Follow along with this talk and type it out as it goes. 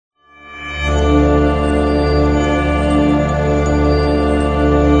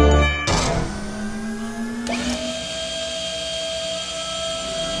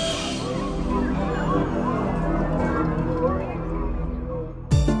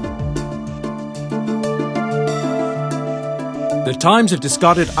The times of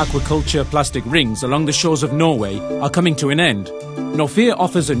discarded aquaculture plastic rings along the shores of Norway are coming to an end. Nofir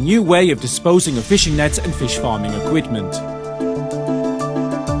offers a new way of disposing of fishing nets and fish farming equipment.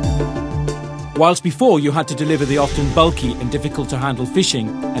 Whilst before you had to deliver the often bulky and difficult to handle fishing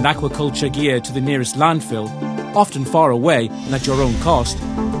and aquaculture gear to the nearest landfill, often far away and at your own cost,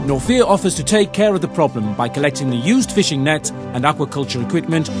 Nofir offers to take care of the problem by collecting the used fishing nets and aquaculture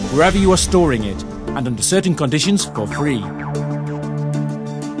equipment wherever you are storing it, and under certain conditions for free.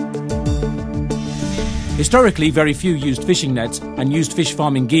 Historically, very few used fishing nets and used fish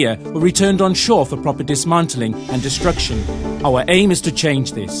farming gear were returned on shore for proper dismantling and destruction. Our aim is to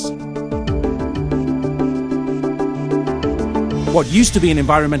change this. What used to be an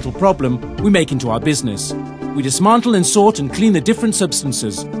environmental problem, we make into our business. We dismantle and sort and clean the different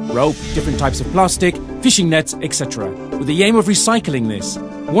substances, rope, different types of plastic, fishing nets, etc., with the aim of recycling this.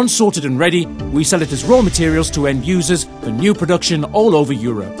 Once sorted and ready, we sell it as raw materials to end users for new production all over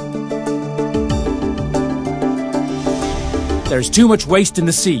Europe. There is too much waste in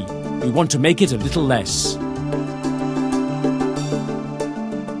the sea. We want to make it a little less.